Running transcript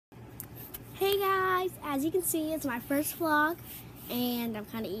Hey guys, as you can see, it's my first vlog and I'm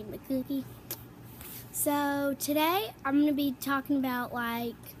kind of eating the cookie. So today I'm going to be talking about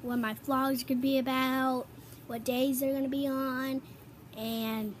like what my vlogs could be about, what days they're going to be on,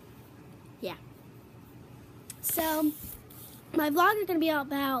 and yeah. So my vlog is going to be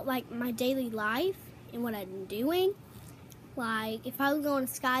about like my daily life and what I'm doing. Like if I was going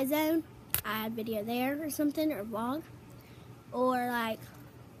to Sky Zone, I had a video there or something, or vlog. Or like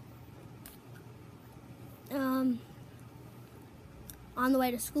on the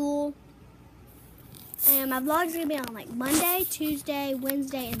way to school. And my vlog's gonna be on like Monday, Tuesday,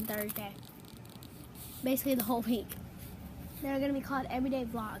 Wednesday, and Thursday. Basically the whole week. They're gonna be called everyday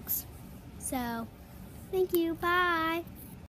vlogs. So, thank you, bye.